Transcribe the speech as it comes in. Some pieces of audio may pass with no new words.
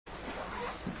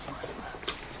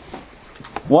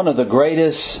One of the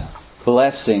greatest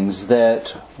blessings that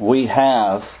we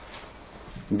have,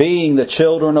 being the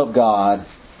children of God,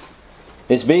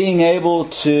 is being able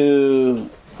to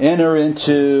enter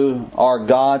into our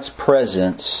God's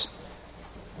presence,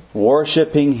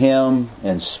 worshiping Him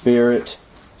in spirit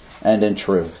and in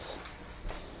truth.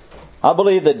 I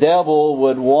believe the devil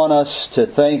would want us to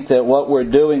think that what we're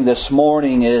doing this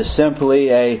morning is simply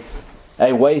a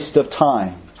waste of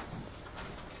time.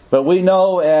 But we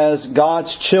know as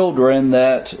God's children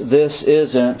that this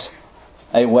isn't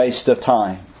a waste of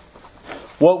time.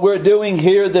 What we're doing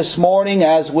here this morning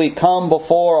as we come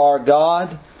before our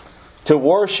God to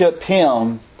worship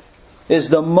Him is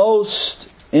the most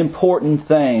important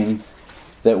thing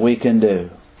that we can do.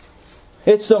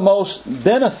 It's the most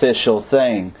beneficial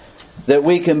thing that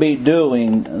we can be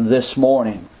doing this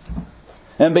morning.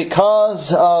 And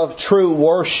because of true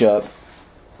worship,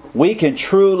 we can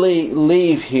truly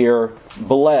leave here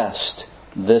blessed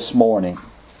this morning.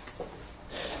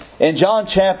 In John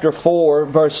chapter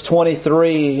 4, verse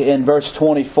 23 and verse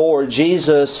 24,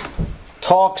 Jesus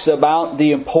talks about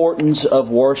the importance of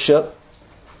worship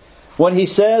when He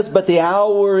says, "But the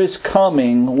hour is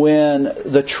coming when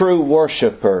the true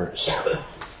worshipers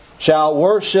shall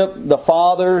worship the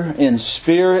Father in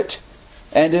spirit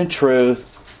and in truth,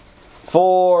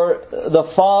 for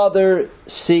the Father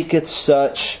seeketh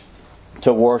such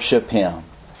to worship Him."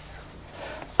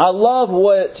 I love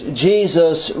what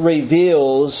Jesus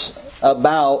reveals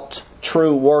about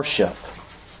true worship.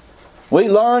 We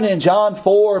learn in John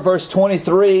 4 verse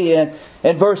 23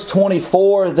 and verse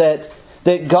 24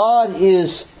 that God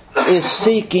is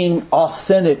seeking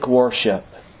authentic worship.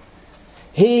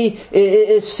 He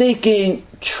is seeking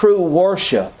true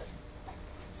worship.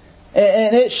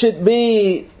 And it should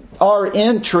be our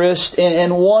interest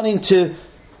in wanting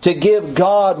to give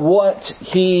God what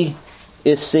He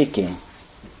is seeking.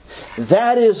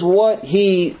 That is what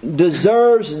He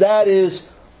deserves. That is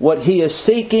what He is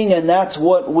seeking. And that's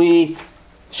what we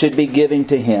should be giving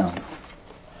to Him.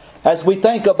 As we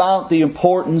think about the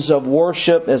importance of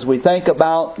worship, as we think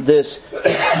about this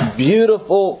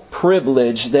beautiful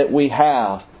privilege that we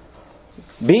have,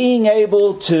 being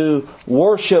able to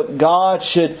worship God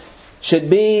should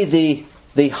be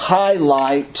the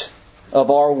highlight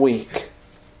of our week.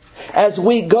 As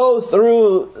we go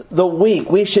through the week,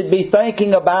 we should be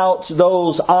thinking about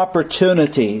those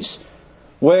opportunities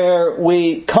where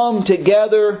we come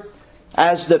together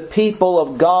as the people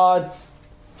of God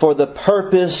for the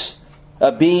purpose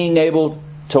of being able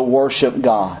to worship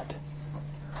God.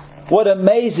 What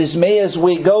amazes me as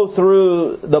we go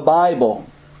through the Bible,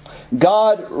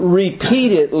 God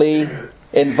repeatedly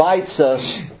invites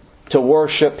us to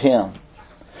worship Him.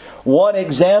 One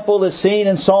example is seen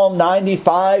in Psalm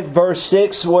 95 verse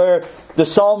 6 where the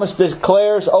psalmist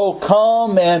declares, "Oh,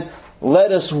 come and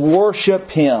let us worship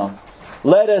Him.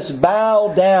 Let us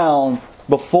bow down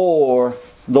before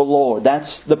the Lord."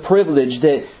 That's the privilege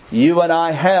that you and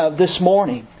I have this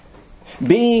morning.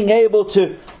 Being able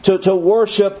to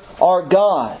worship our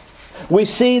God. We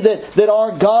see that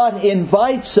our God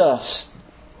invites us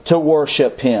to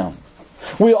worship Him.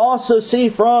 We also see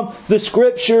from the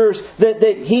Scriptures that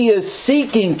He is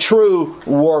seeking true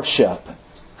worship.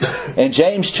 In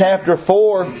James chapter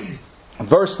 4,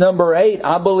 verse number 8,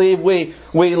 I believe we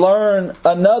learn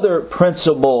another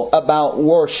principle about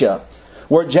worship.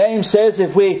 Where James says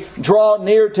if we draw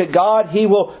near to God, He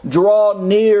will draw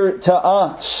near to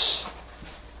us.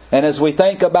 And as we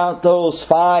think about those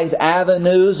 5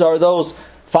 avenues or those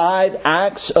 5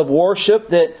 acts of worship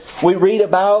that we read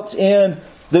about in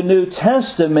the New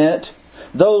Testament,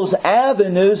 those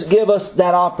avenues give us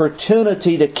that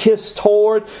opportunity to kiss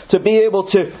toward, to be able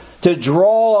to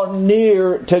draw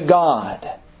near to God.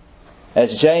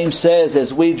 As James says,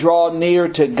 as we draw near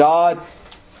to God,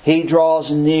 He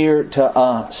draws near to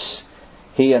us.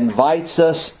 He invites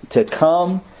us to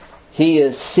come. He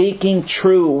is seeking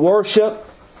true worship.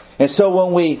 And so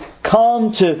when we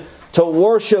come to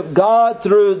worship God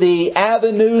through the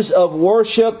avenues of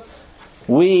worship,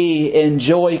 we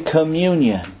enjoy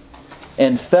communion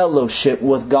and fellowship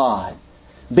with God.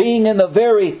 Being in the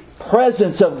very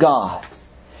presence of God.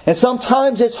 And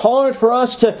sometimes it's hard for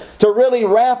us to really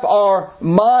wrap our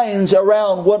minds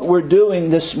around what we're doing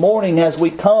this morning as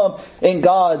we come in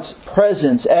God's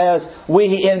presence, as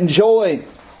we enjoy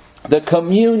the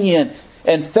communion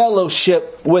and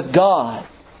fellowship with God.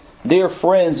 Dear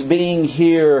friends, being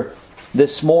here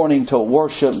this morning to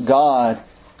worship God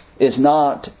is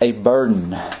not a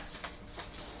burden.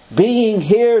 Being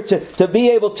here to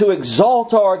be able to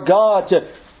exalt our God,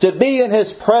 to be in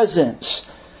His presence,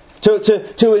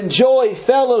 To enjoy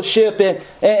fellowship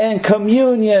and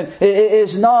communion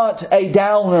is not a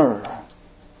downer.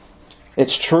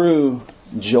 It's true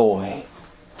joy.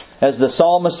 As the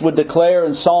psalmist would declare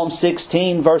in Psalm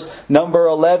 16, verse number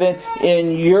 11,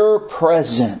 in your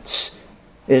presence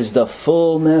is the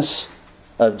fullness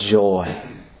of joy.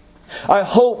 I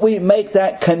hope we make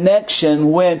that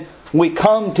connection when we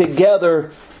come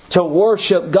together to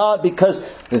worship God, because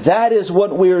that is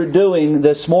what we're doing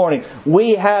this morning.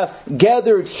 We have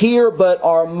gathered here, but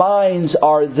our minds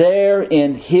are there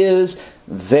in His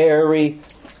very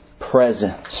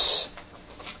presence.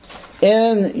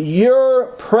 In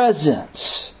your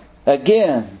presence,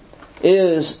 again,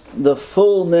 is the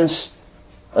fullness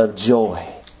of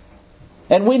joy.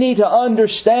 And we need to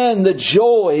understand the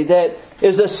joy that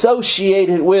is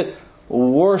associated with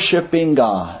worshiping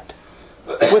God.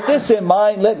 With this in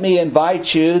mind, let me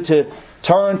invite you to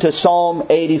turn to Psalm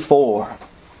 84.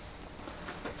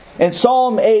 In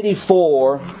Psalm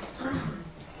 84,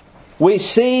 we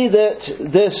see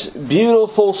that this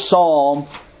beautiful psalm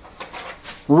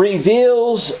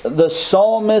reveals the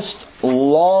psalmist's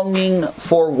longing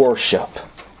for worship.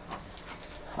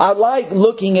 I like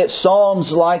looking at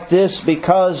psalms like this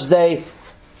because they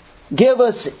give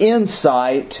us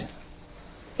insight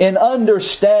in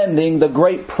understanding the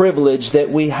great privilege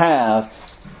that we have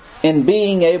in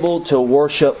being able to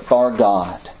worship our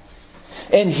God.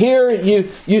 And here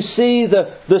you see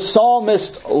the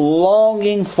psalmist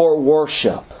longing for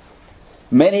worship.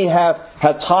 Many have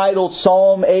titled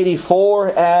Psalm 84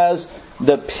 as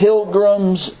the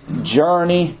Pilgrim's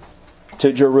Journey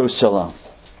to Jerusalem.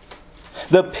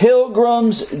 The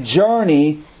Pilgrim's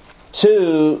Journey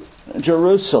to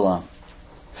Jerusalem.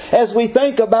 As we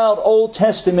think about Old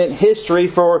Testament history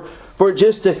for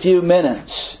just a few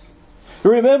minutes,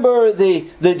 remember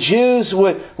the Jews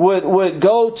would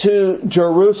go to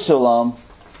Jerusalem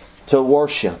to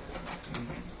worship.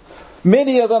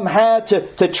 Many of them had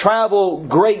to travel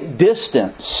great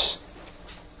distance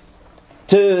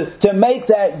to make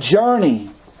that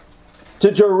journey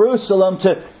to Jerusalem,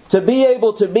 to be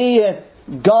able to be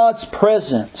in God's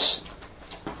presence,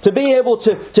 to be able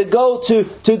to go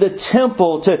to the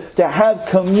temple to have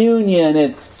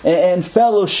communion and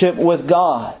fellowship with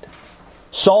God.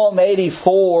 Psalm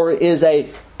 84 is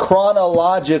a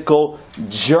chronological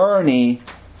journey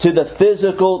to the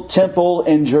physical temple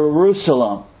in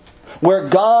Jerusalem, where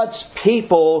God's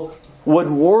people would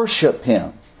worship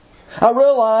Him. I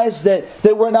realize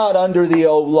that we're not under the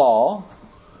old law.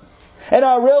 And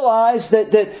I realize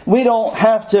that we don't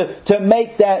have to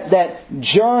make that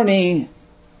journey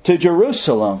to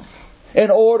Jerusalem in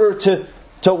order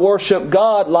to worship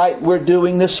God like we're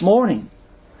doing this morning.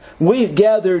 We've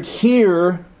gathered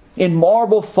here in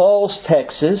Marble Falls,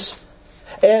 Texas,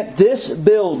 at this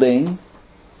building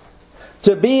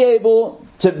to be able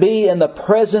to be in the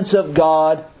presence of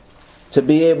God, to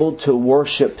be able to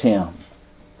worship Him.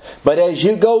 But as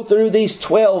you go through these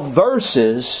 12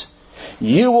 verses,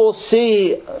 you will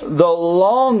see the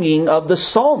longing of the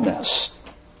psalmist.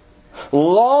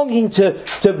 Longing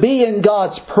to be in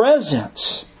God's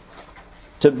presence,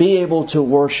 to be able to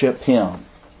worship Him.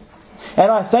 And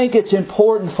I think it's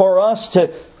important for us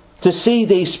to see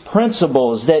these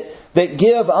principles that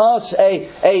give us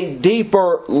a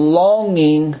deeper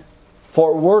longing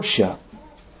for worship.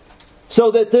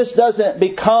 So that this doesn't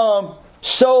become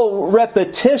so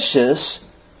repetitious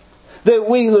that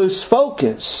we lose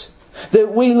focus,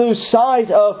 that we lose sight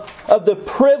of the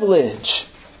privilege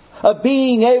of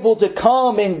being able to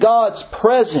come in God's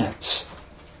presence,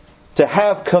 to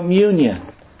have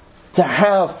communion, to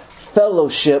have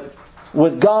fellowship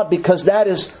with God, because that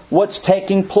is what's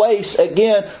taking place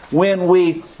again when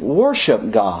we worship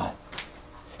God.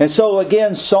 And so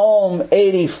again, Psalm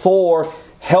 84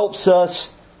 helps us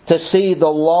to see the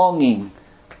longing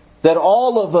that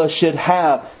all of us should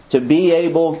have to be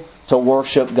able to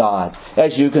worship God.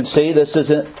 As you can see, this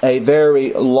isn't a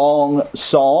very long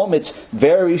psalm. It's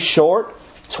very short,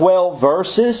 12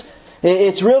 verses.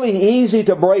 It's really easy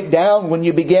to break down when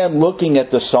you begin looking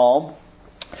at the psalm.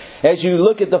 As you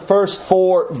look at the first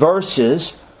 4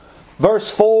 verses,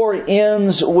 verse 4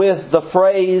 ends with the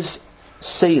phrase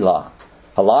Selah.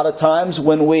 A lot of times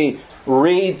when we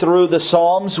read through the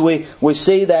Psalms, we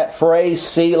see that phrase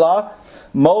Selah.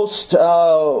 Most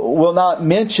will not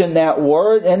mention that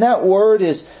word, and that word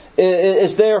is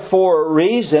there for a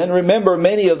reason. Remember,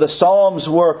 many of the Psalms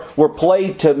were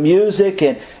played to music,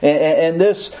 and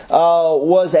this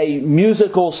was a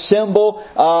musical symbol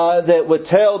that would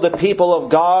tell the people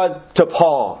of God to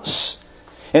pause.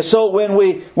 And so when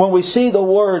we see the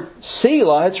word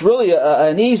Selah, it's really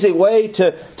an easy way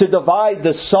to divide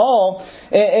the psalm.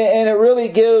 And it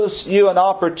really gives you an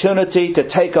opportunity to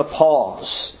take a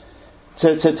pause,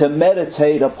 to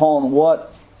meditate upon what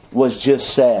was just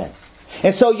said.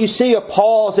 And so you see a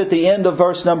pause at the end of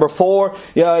verse number 4.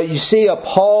 You see a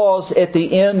pause at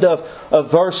the end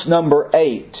of verse number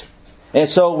 8. And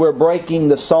so we're breaking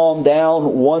the psalm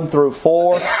down 1 through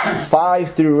 4,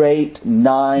 5 through 8,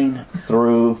 9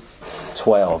 through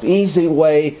 12. Easy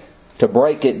way to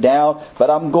break it down, but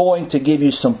I'm going to give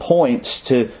you some points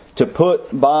to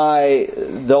put by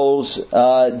those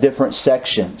different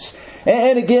sections.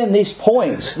 And again, these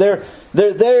points, they're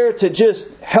there to just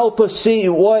help us see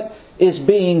what is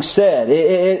being said.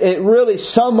 It really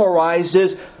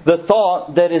summarizes the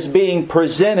thought that is being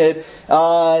presented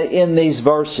in these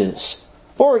verses.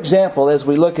 For example, as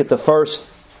we look at the first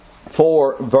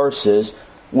 4 verses,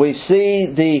 we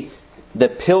see the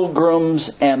pilgrim's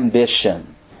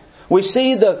ambition. We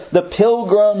see the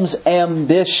pilgrim's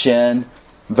ambition,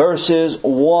 verses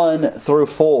 1 through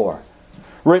 4.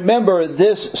 Remember,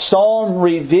 this psalm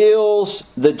reveals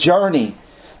the journey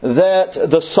that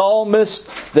the psalmist,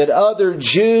 that other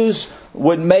Jews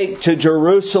would make to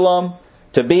Jerusalem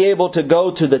to be able to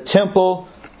go to the temple,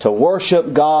 to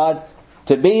worship God,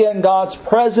 to be in God's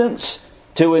presence,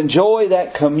 to enjoy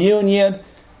that communion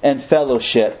and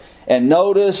fellowship. And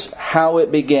notice how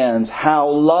it begins. How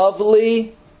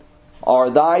lovely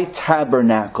are thy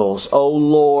tabernacles, O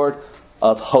Lord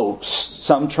of hosts.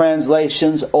 Some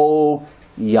translations, O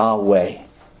Yahweh.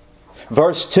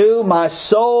 Verse 2, my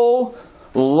soul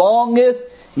longeth,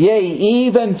 yea,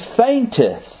 even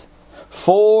fainteth,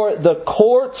 for the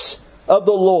courts of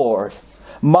the Lord.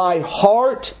 My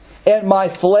heart and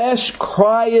my flesh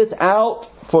crieth out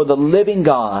for the living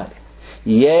God.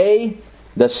 Yea,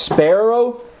 the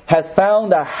sparrow hath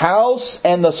found a house,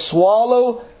 and the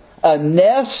swallow a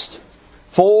nest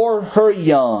for her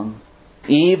young.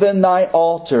 Even thy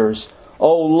altars,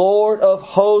 O Lord of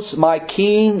hosts, my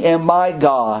King and my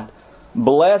God.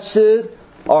 Blessed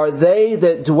are they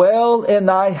that dwell in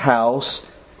thy house.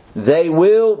 They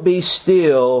will be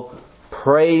still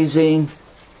praising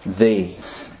thee.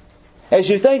 As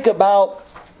you think about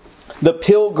the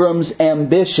pilgrim's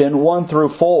ambition, 1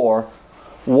 through 4,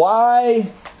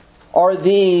 why are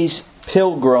these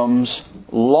pilgrims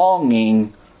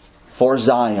longing for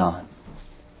Zion?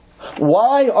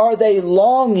 Why are they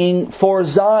longing for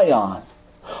Zion?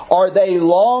 Are they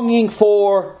longing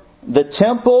for the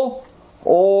temple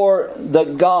or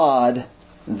the God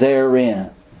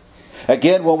therein?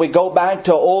 Again, when we go back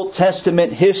to Old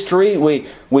Testament history,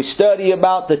 we study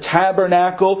about the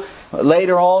tabernacle.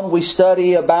 Later on, we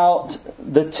study about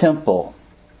the temple.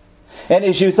 And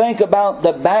as you think about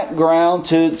the background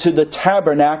to the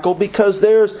tabernacle, because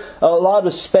there's a lot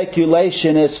of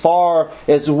speculation as far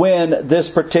as when this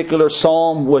particular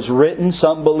psalm was written.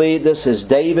 Some believe this is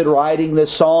David writing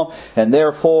this psalm, and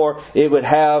therefore it would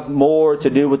have more to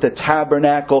do with the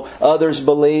tabernacle. Others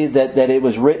believe that it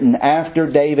was written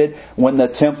after David, when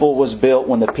the temple was built,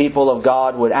 when the people of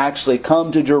God would actually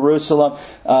come to Jerusalem,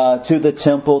 to the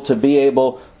temple, to be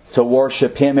able to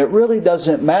worship Him. It really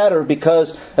doesn't matter,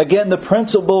 because again, the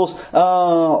principles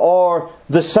are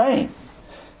the same.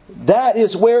 That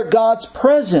is where God's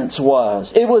presence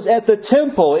was. It was at the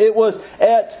temple. It was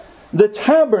at the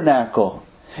tabernacle.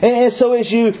 And so as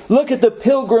you look at the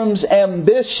pilgrim's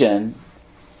ambition,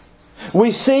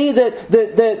 we see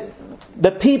that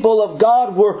the people of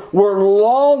God were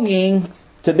longing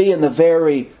to be in the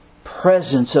very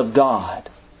presence of God,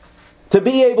 to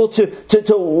be able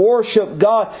to worship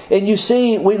God. And you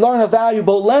see, we learn a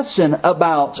valuable lesson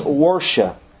about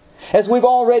worship. As we've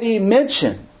already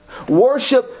mentioned,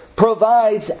 worship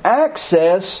provides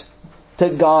access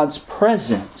to God's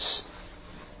presence,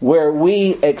 where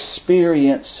we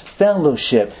experience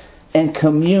fellowship and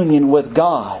communion with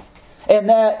God. And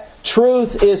that truth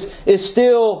is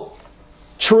still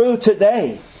true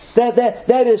today.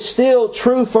 That is still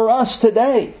true for us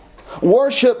today.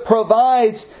 Worship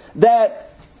provides that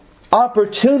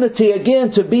opportunity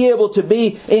again to be able to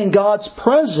be in God's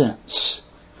presence.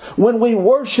 When we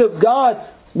worship God,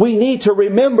 we need to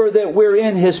remember that we're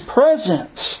in His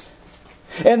presence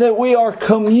and that we are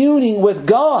communing with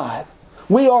God.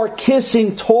 We are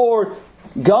kissing toward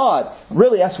God.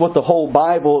 Really, that's what the whole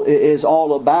Bible is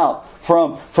all about.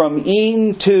 From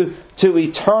Eden to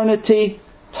eternity,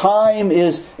 time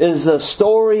is a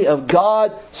story of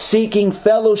God seeking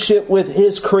fellowship with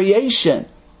His creation.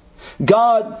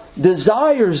 God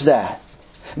desires that.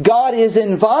 God is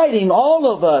inviting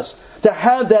all of us to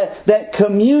have that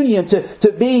communion,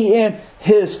 to be in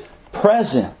His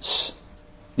presence.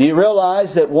 Do you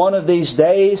realize that one of these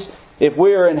days, if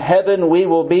we are in heaven, we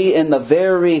will be in the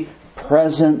very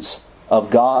presence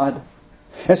of God?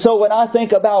 And so when I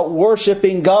think about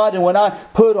worshiping God, and when I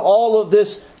put all of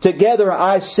this together,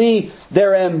 I see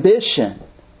their ambition.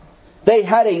 They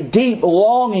had a deep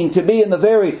longing to be in the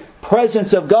very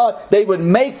presence of God. They would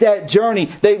make that journey.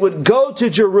 They would go to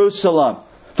Jerusalem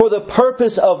for the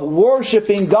purpose of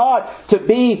worshiping God, to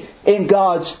be in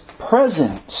God's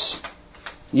presence.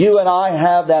 You and I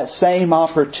have that same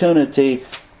opportunity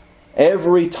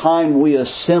every time we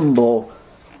assemble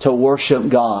to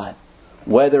worship God.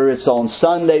 Whether it's on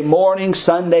Sunday morning,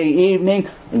 Sunday evening,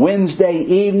 Wednesday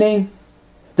evening.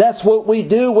 That's what we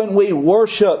do when we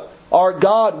worship our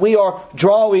God. We are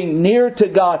drawing near to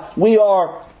God. We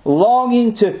are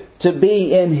longing to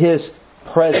be in His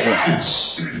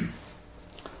presence.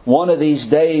 One of these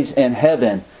days in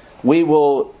heaven, we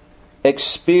will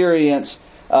experience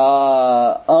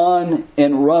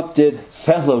uninterrupted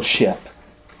fellowship.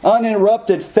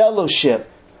 Uninterrupted fellowship,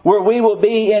 where we will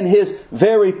be in His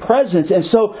very presence. And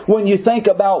so when you think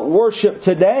about worship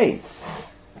today,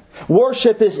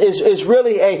 worship is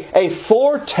really a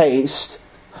foretaste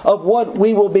of what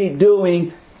we will be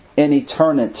doing in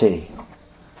eternity.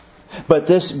 But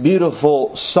this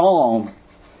beautiful psalm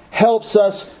helps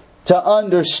us to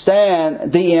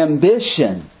understand the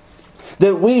ambition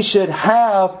that we should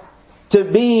have to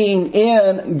being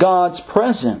in God's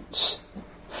presence.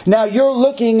 Now you're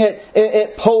looking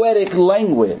at poetic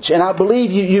language, and I believe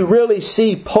you really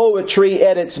see poetry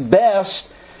at its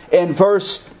best in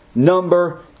verse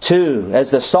number 2. As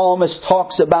the psalmist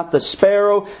talks about the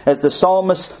sparrow, as the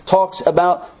psalmist talks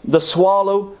about the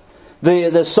swallow,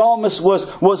 the psalmist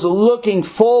was looking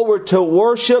forward to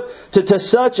worship to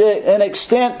such an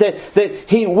extent that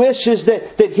he wishes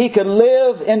that he could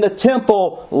live in the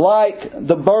temple like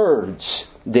the birds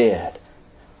did.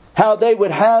 How they would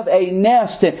have a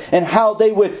nest and how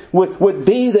they would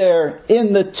be there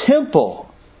in the temple.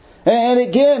 And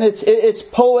again, it's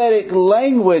poetic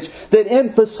language that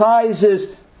emphasizes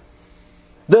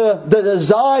the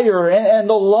desire and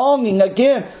the longing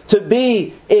again to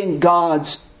be in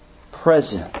God's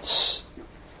presence.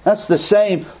 That's the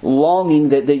same longing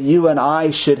that you and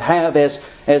I should have as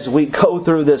we go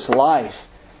through this life.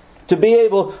 To be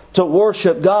able to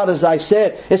worship God, as I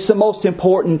said, it's the most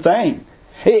important thing.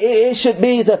 It should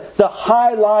be the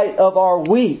highlight of our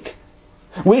week.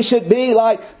 We should be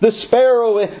like the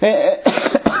sparrow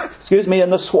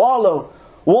and the swallow,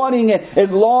 wanting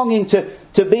and longing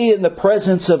to be in the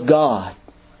presence of God.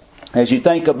 As you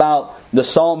think about the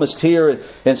psalmist here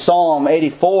in Psalm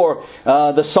 84,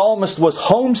 the psalmist was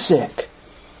homesick.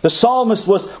 The psalmist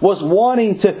was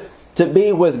wanting to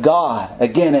be with God.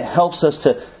 Again, it helps us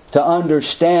to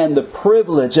understand the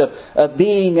privilege of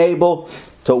being able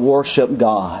to worship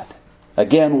God.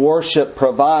 Again, worship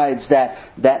provides that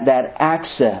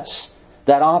access,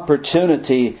 that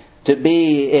opportunity to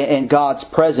be in God's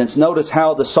presence. Notice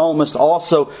how the psalmist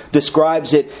also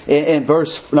describes it in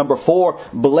verse number 4.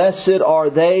 Blessed are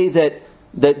they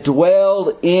that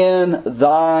dwell in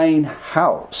thine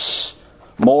house.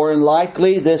 More than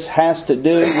likely, this has to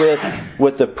do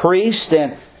with the priest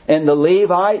and the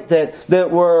Levite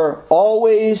that were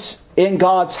always in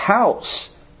God's house.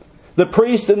 The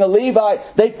priest and the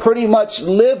Levite, they pretty much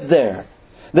lived there.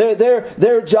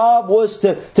 Their job was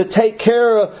to take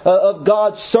care of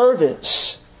God's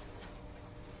service,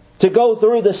 to go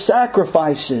through the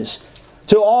sacrifices,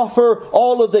 to offer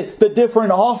all of the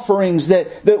different offerings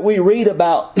that we read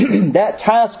about. That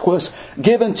task was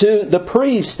given to the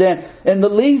priest and the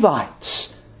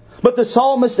Levites. But the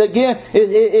psalmist again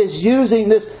is using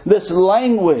this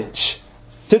language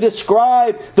to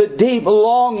describe the deep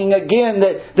longing again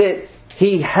that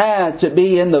he had to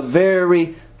be in the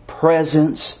very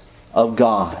presence of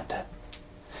God.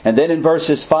 And then in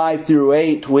verses 5 through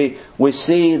 8 we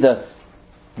see the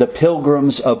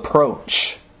pilgrim's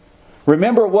approach.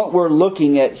 Remember what we're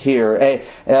looking at here.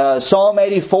 Psalm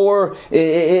 84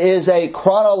 is a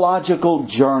chronological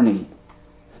journey.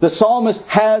 The psalmist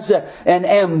has an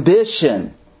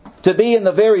ambition to be in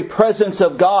the very presence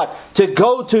of God, to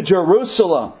go to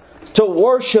Jerusalem, to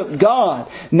worship God.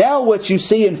 Now what you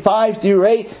see in 5 through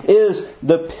 8 is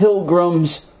the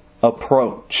pilgrim's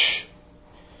approach.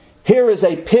 Here is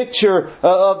a picture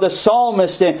of the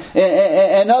psalmist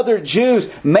and other Jews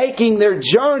making their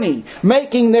journey,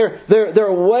 making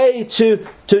their way to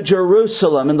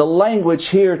Jerusalem. And the language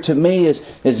here to me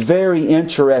is very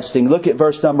interesting. Look at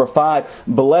verse number 5.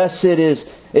 Blessed is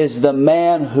the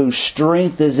man whose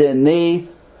strength is in thee,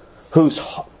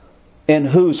 in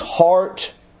whose heart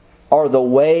are the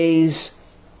ways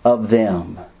of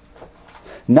them.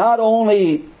 Not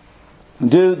only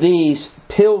do these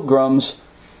pilgrims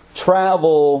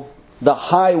travel the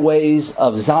highways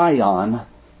of Zion,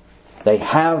 they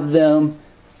have them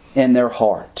in their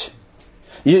heart.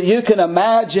 You can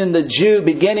imagine the Jew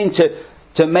beginning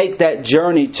to make that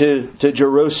journey to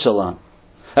Jerusalem.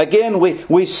 Again,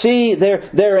 we see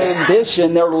their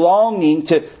ambition, their longing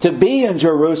to be in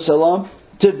Jerusalem,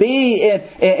 to be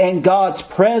in God's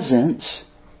presence.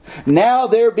 Now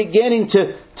they're beginning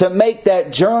to make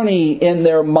that journey in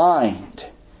their mind.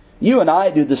 You and I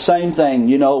do the same thing,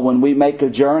 when we make a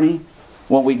journey.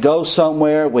 When we go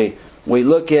somewhere, we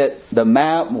look at the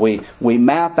map, we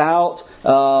map out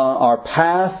our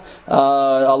path.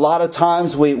 A lot of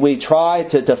times we try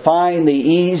to find the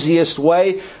easiest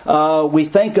way. We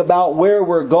think about where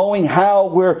we're going,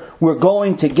 how we're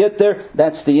going to get there.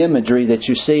 That's the imagery that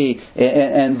you see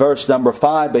in verse number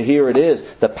 5. But here it is.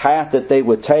 The path that they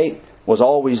would take was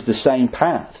always the same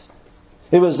path.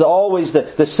 It was always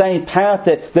the same path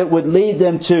that would lead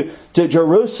them to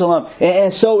Jerusalem.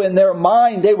 And so in their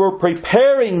mind, they were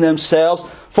preparing themselves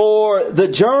for the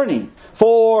journey,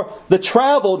 for the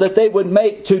travel that they would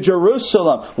make to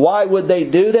Jerusalem. Why would they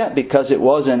do that? Because it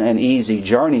wasn't an easy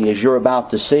journey, as you're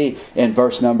about to see in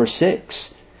verse number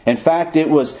 6. In fact, it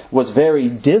was very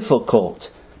difficult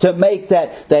to make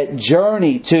that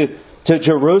journey to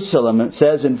Jerusalem. It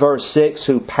says in verse 6,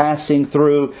 who passing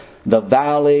through the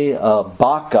valley of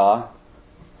Baca,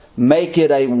 make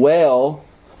it a well,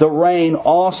 the rain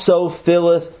also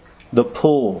filleth the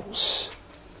pools.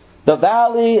 The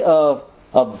valley of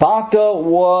Baca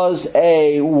was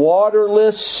a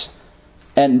waterless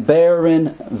and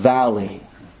barren valley.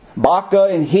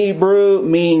 Baca in Hebrew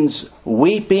means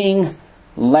weeping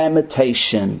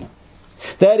lamentation.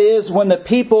 That is, when the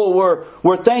people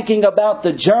were thinking about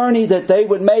the journey that they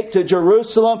would make to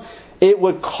Jerusalem, it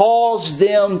would cause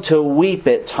them to weep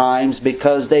at times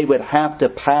because they would have to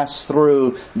pass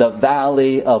through the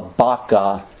valley of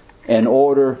Baca in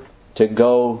order to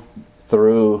go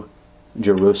through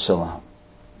Jerusalem.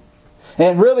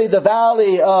 And really the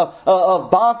valley of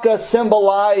Baca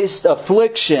symbolized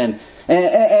affliction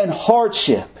and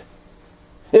hardship.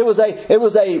 It was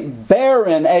a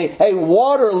barren, a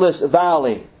waterless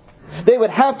valley. They would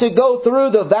have to go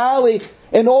through the valley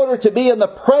in order to be in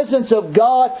the presence of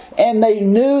God, and they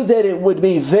knew that it would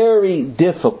be very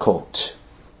difficult.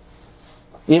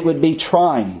 It would be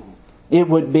trying. It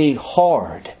would be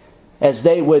hard as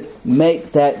they would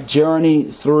make that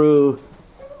journey through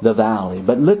the valley.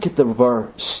 But look at the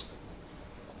verse.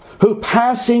 Who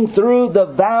passing through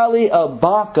the valley of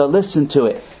Baca, listen to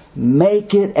it,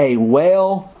 make it a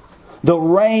well, the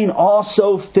rain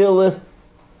also filleth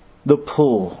the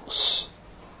pools.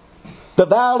 The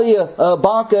valley of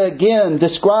Baca again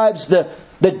describes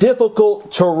the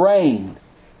difficult terrain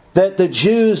that the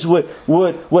Jews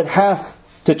would have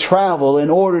to travel in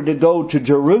order to go to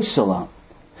Jerusalem.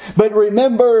 But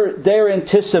remember their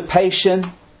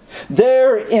anticipation,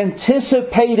 their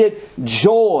anticipated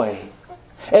joy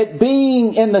at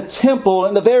being in the temple,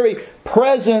 in the very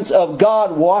presence of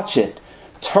God. Watch it.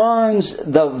 Turns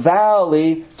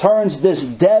this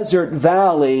desert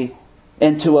valley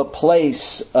into a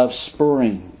place of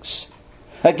springs.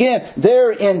 Again,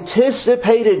 their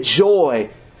anticipated joy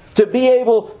to be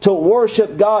able to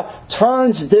worship God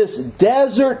turns this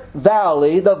desert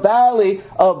valley, the valley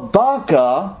of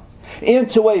Baca,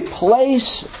 into a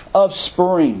place of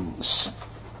springs,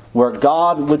 where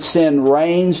God would send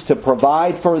rains to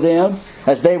provide for them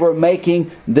as they were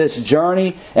making this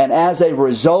journey. And as a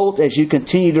result, as you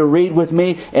continue to read with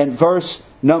me in verse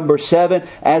number 7,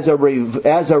 as a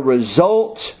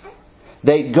result,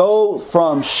 they go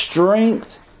from strength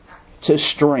to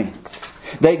strength.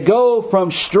 They go from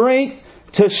strength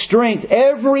to strength.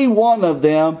 Every one of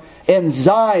them in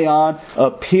Zion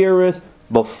appeareth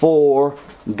before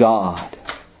God.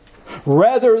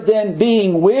 Rather than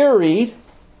being wearied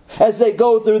as they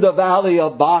go through the valley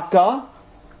of Baca,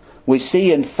 we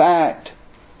see in fact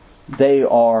they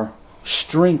are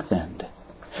strengthened.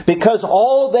 Because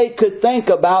all they could think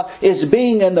about is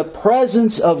being in the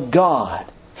presence of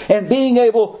God and being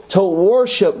able to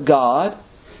worship God.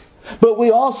 But we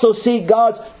also see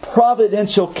God's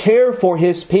providential care for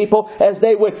His people as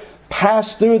they would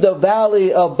pass through the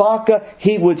valley of Baca.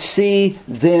 He would see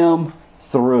them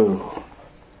through.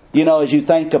 As you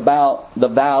think about the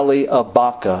valley of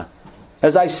Baca,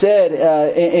 as I said,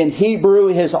 in Hebrew,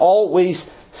 it has always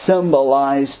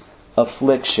symbolized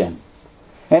affliction.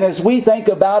 And as we think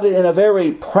about it in a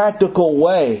very practical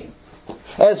way,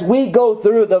 as we go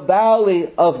through the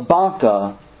valley of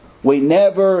Baca, we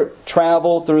never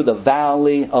travel through the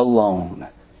valley alone.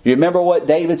 You remember what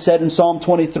David said in Psalm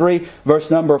 23, verse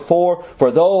number 4?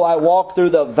 For though I walk through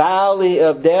the valley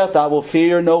of death, I will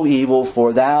fear no evil,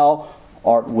 for Thou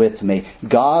art with me.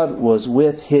 God was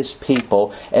with His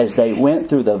people as they went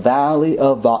through the valley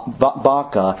of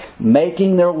Baca,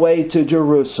 making their way to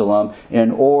Jerusalem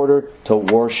in order to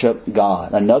worship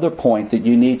God. Another point that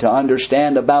you need to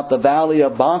understand about the valley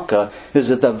of Baca is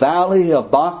that the valley of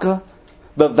Baca,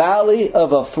 the valley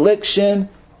of affliction,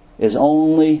 is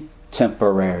only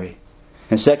temporary.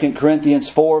 In 2 Corinthians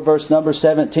 4 verse number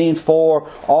 17, for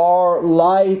our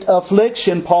light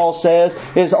affliction, Paul says,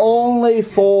 is only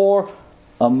for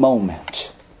a moment.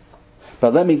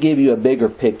 But let me give you a bigger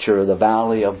picture of the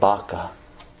valley of Baca.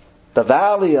 The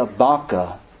valley of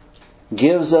Baca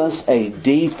gives us a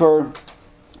deeper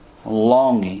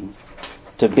longing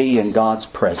to be in God's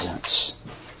presence.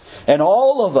 And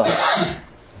all of us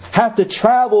have to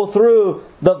travel through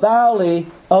the valley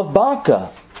of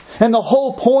Baca. And the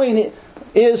whole point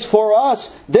is for us,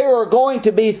 there are going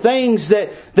to be things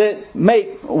that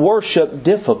make worship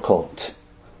difficult.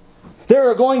 There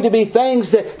are going to be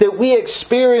things that we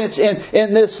experience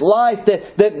in this life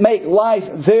that make life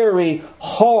very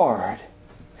hard.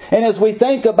 And as we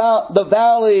think about the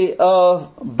valley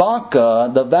of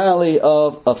Baca, the valley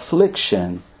of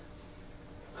affliction,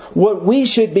 what we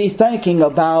should be thinking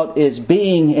about is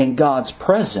being in God's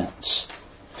presence.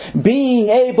 Being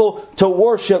able to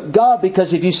worship God,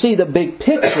 because if you see the big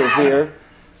picture here,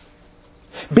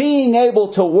 being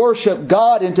able to worship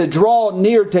God and to draw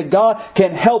near to God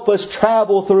can help us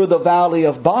travel through the valley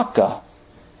of Baca.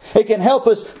 It can help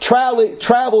us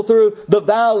travel through the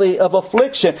valley of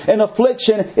affliction. And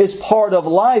affliction is part of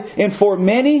life. And for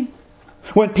many,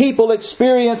 when people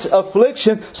experience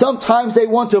affliction, sometimes they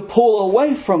want to pull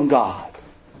away from God.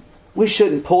 We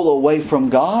shouldn't pull away from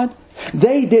God.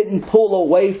 They didn't pull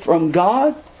away from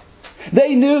God.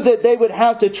 They knew that they would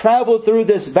have to travel through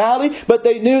this valley, but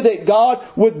they knew that God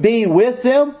would be with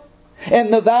them.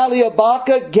 And the valley of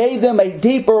Baca gave them a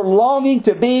deeper longing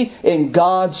to be in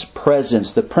God's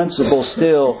presence. The principles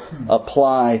still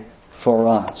apply for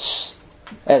us.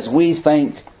 As we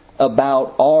think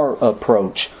about our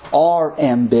approach, our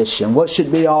ambition. What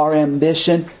should be our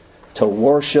ambition? To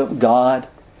worship God.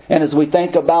 And as we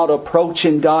think about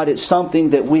approaching God, it's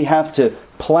something that we have to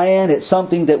plan. It's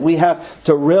something that we have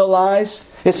to realize.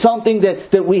 It's something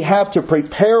that we have to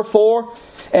prepare for.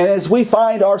 And as we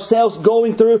find ourselves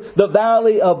going through the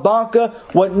valley of Baca,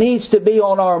 what needs to be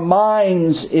on our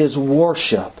minds is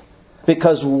worship.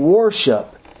 Because worship,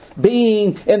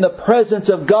 being in the presence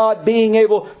of God, being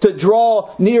able to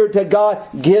draw near to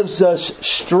God, gives us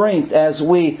strength as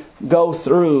we go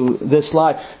through this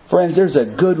life. Friends, there's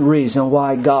a good reason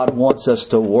why God wants us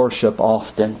to worship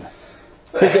often.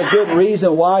 There's a good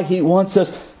reason why He wants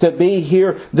us to be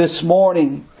here this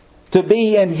morning, to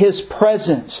be in His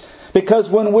presence. Because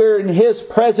when we're in His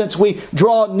presence, we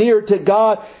draw near to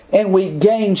God and we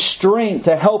gain strength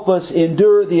to help us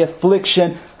endure the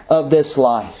affliction of this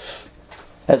life.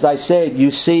 As I said,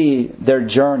 you see their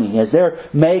journey as they're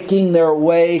making their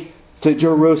way to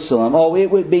Jerusalem. Oh, it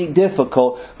would be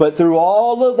difficult, but through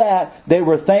all of that, they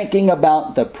were thinking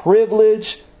about the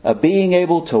privilege of being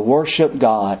able to worship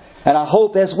God. And I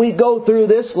hope as we go through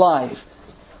this life,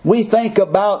 we think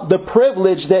about the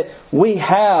privilege that we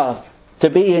have to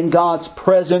be in God's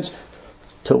presence,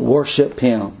 to worship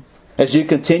Him. As you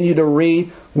continue to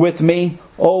read with me,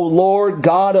 O Lord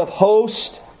God of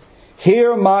hosts,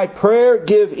 hear my prayer,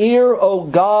 give ear,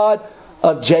 O God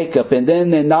of Jacob. And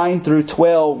then in 9 through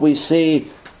 12 we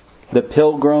see the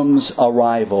Pilgrim's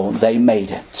arrival. They made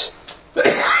it.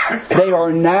 They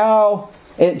are now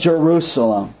at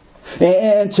Jerusalem.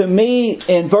 And to me,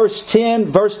 in verse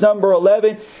 10, verse number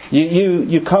 11,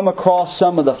 you come across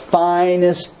some of the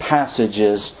finest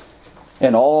passages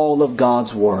in all of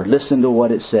God's Word. Listen to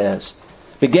what it says.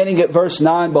 Beginning at verse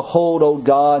 9, behold, O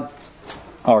God,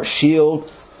 our shield,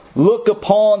 look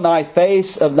upon Thy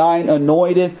face of Thine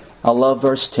anointed. I love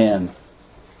verse 10.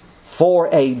 For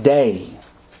a day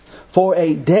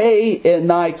in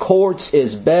Thy courts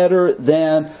is better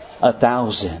than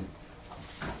 1,000.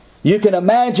 You can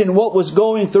imagine what was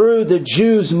going through the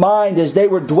Jews' mind as they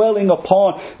were dwelling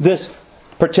upon this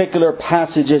particular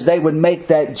passage, as they would make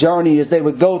that journey, as they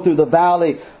would go through the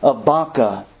valley of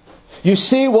Baca. You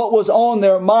see what was on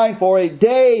their mind. For a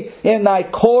day in Thy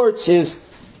courts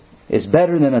is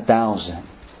better than 1,000.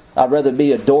 I'd rather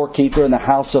be a doorkeeper in the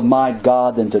house of my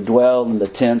God than to dwell in the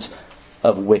tents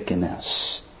of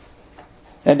wickedness.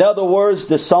 In other words,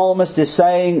 the psalmist is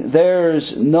saying,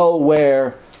 there's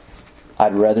nowhere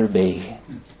I'd rather be.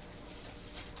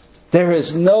 There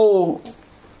is no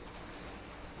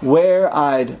where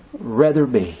I'd rather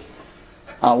be.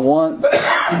 I want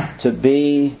to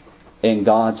be in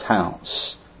God's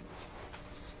house,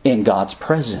 in God's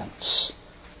presence.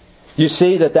 You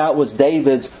see that was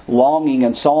David's longing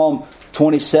in Psalm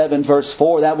 27 verse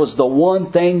 4. That was the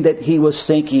one thing that he was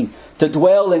seeking, to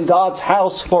dwell in God's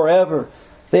house forever.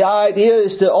 The idea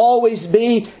is to always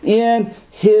be in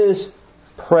His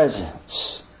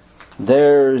presence.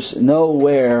 There's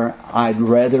nowhere I'd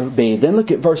rather be. Then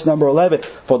look at verse number 11.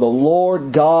 For the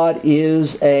Lord God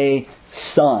is a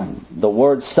sun. The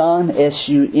word sun,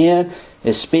 S-U-N,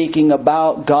 is speaking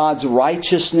about God's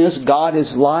righteousness. God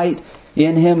is light.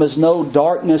 In Him is no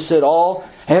darkness at all.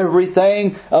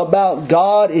 Everything about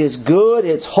God is good.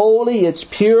 It's holy. It's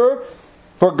pure.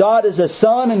 For God is a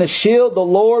sun and a shield. The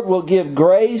Lord will give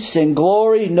grace and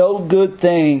glory. No good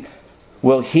thing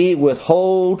will He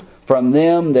withhold from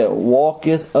them that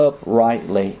walketh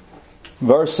uprightly.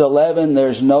 Verse 11,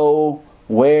 there's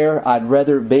nowhere I'd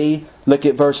rather be. Look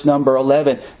at verse number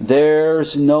 11.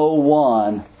 There's no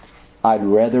one I'd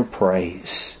rather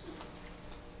praise.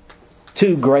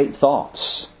 Two great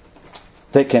thoughts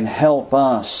that can help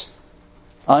us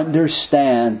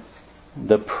understand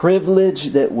the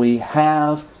privilege that we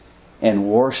have in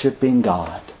worshiping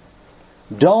God.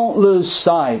 Don't lose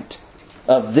sight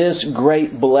of this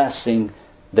great blessing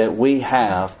that we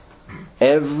have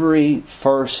every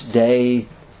first day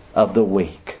of the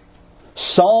week.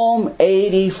 Psalm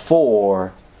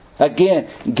 84,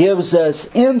 again, gives us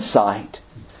insight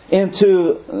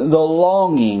into the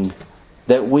longing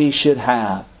that we should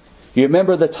have. You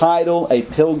remember the title, A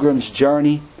Pilgrim's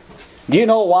Journey? Do you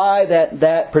know why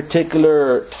that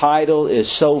particular title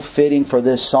is so fitting for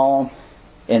this psalm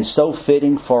and so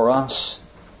fitting for us?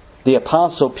 The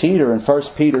Apostle Peter in 1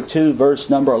 Peter 2 verse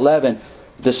number 11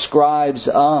 describes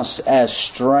us as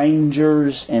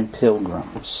strangers and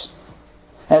pilgrims.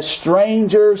 As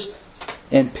strangers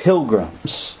and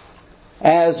pilgrims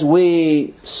as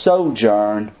we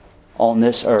sojourn on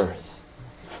this earth.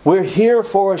 We're here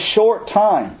for a short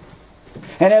time.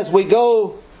 And as we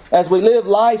live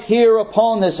life here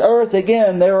upon this earth,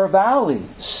 again, there are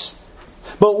valleys.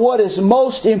 But what is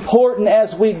most important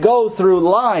as we go through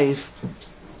life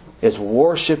is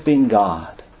worshiping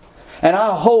God. And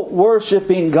I hope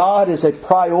worshiping God is a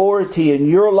priority in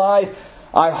your life.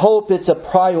 I hope it's a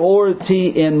priority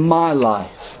in my life.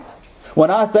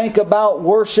 When I think about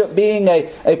worship being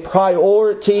a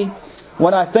priority,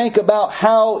 when I think about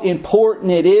how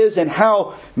important it is and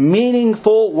how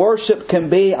meaningful worship can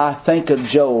be, I think of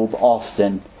Job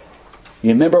often.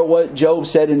 You remember what Job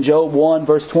said in Job 1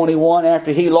 verse 21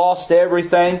 after he lost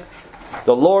everything?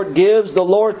 The Lord gives, the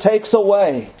Lord takes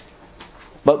away.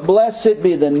 But blessed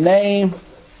be the name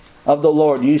of the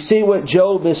Lord. Do you see what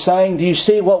Job is saying? Do you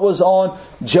see what was on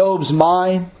Job's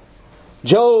mind?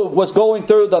 Job was going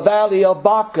through the valley of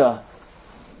Baca,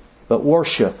 but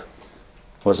worship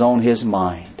was on his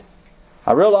mind.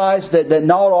 I realize that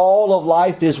not all of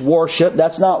life is worship.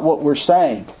 That's not what we're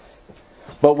saying.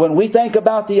 But when we think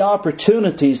about the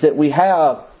opportunities that we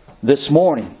have this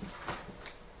morning,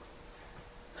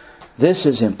 this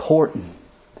is important.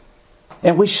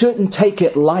 And we shouldn't take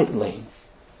it lightly.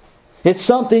 It's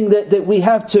something that we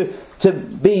have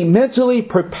to be mentally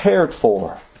prepared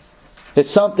for.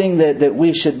 It's something that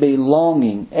we should be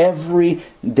longing every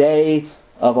day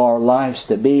of our lives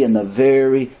to be in the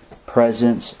very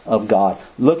presence of God.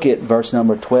 Look at verse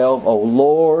number 12. O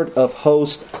Lord of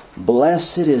hosts,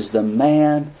 blessed is the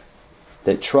man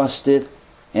that trusteth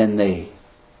in Thee.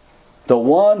 The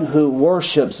one who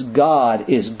worships God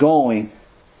is going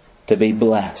to be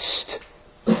blessed.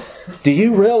 Do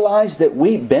you realize that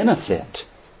we benefit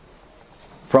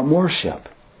from worship?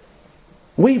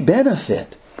 We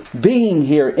benefit being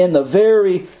here in the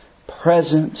very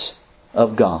presence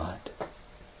of God.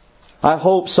 I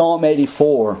hope Psalm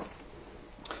 84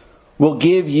 will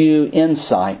give you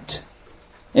insight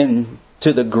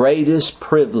into the greatest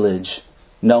privilege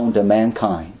known to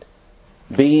mankind.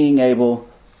 Being able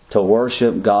to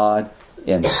worship God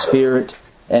in spirit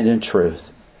and in truth.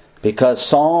 Because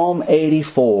Psalm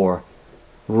 84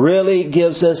 really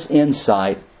gives us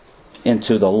insight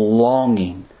into the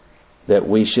longing that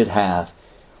we should have.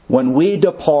 When we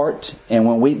depart and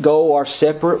when we go our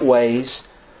separate ways,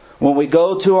 when we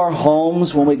go to our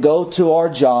homes, when we go to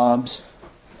our jobs,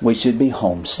 we should be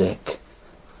homesick.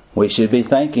 We should be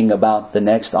thinking about the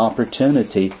next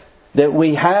opportunity that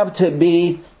we have to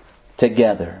be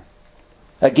together.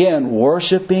 Again,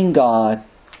 worshiping God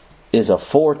is a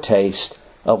foretaste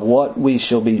of what we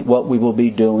will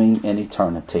be doing in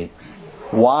eternity.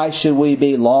 Why should we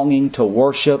be longing to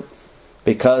worship?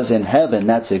 Because in heaven,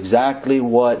 that's exactly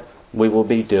what we will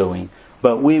be doing.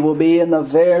 But we will be in the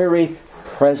very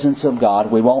presence of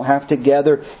God. We won't have to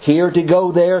gather here to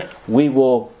go there. We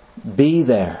will be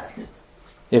there.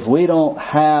 If we don't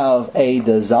have a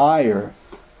desire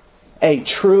a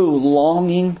true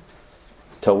longing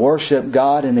to worship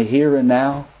God in the here and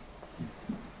now?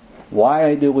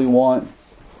 Why do we want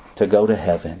to go to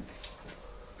heaven?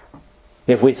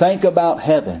 If we think about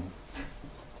heaven,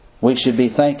 we should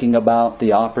be thinking about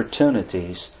the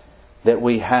opportunities that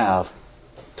we have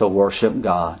to worship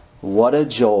God. What a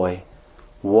joy,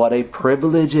 what a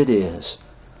privilege it is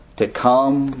to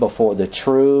come before the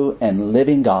true and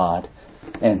living God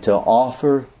and to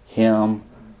offer Him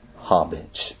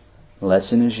homage. The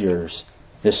lesson is yours.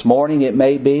 This morning it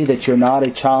may be that you're not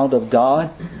a child of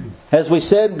God. As we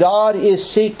said, God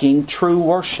is seeking true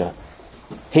worship.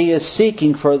 He is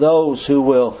seeking for those who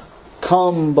will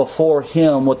come before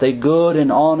Him with a good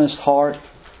and honest heart,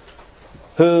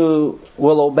 who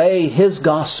will obey His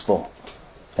gospel.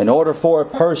 In order for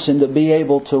a person to be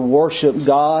able to worship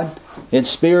God in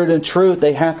spirit and truth,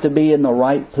 they have to be in the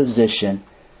right position.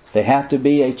 They have to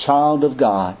be a child of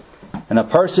God. And a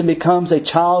person becomes a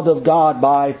child of God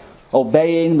by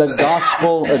obeying the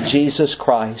gospel of Jesus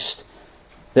Christ.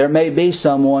 There may be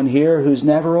someone here who's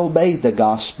never obeyed the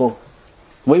gospel.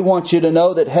 We want you to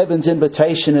know that heaven's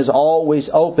invitation is always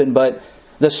open, but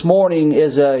this morning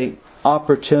is an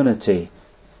opportunity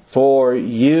for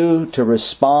you to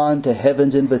respond to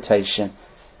heaven's invitation.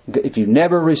 If you've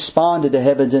never responded to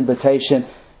heaven's invitation,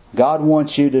 God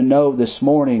wants you to know this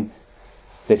morning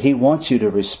that He wants you to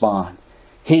respond.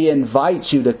 He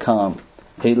invites you to come.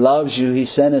 He loves you. He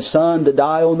sent His Son to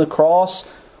die on the cross.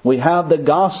 We have the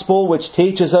gospel which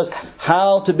teaches us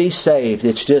how to be saved.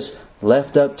 It's just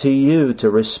left up to you to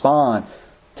respond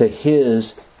to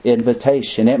His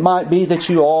invitation. It might be that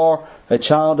you are a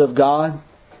child of God.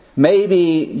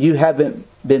 Maybe you haven't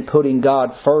been putting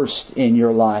God first in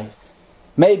your life.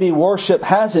 Maybe worship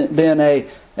hasn't been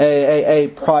a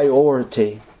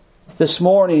priority. This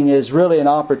morning is really an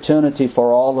opportunity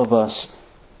for all of us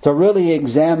to really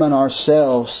examine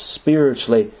ourselves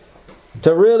spiritually,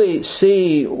 to really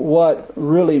see what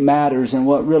really matters, and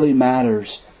what really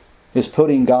matters is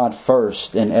putting God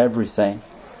first in everything.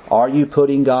 Are you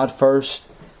putting God first?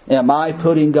 Am I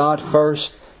putting God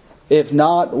first? If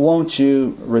not, won't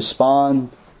you respond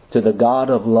to the God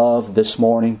of love this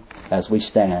morning as we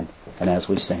stand and as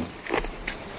we sing?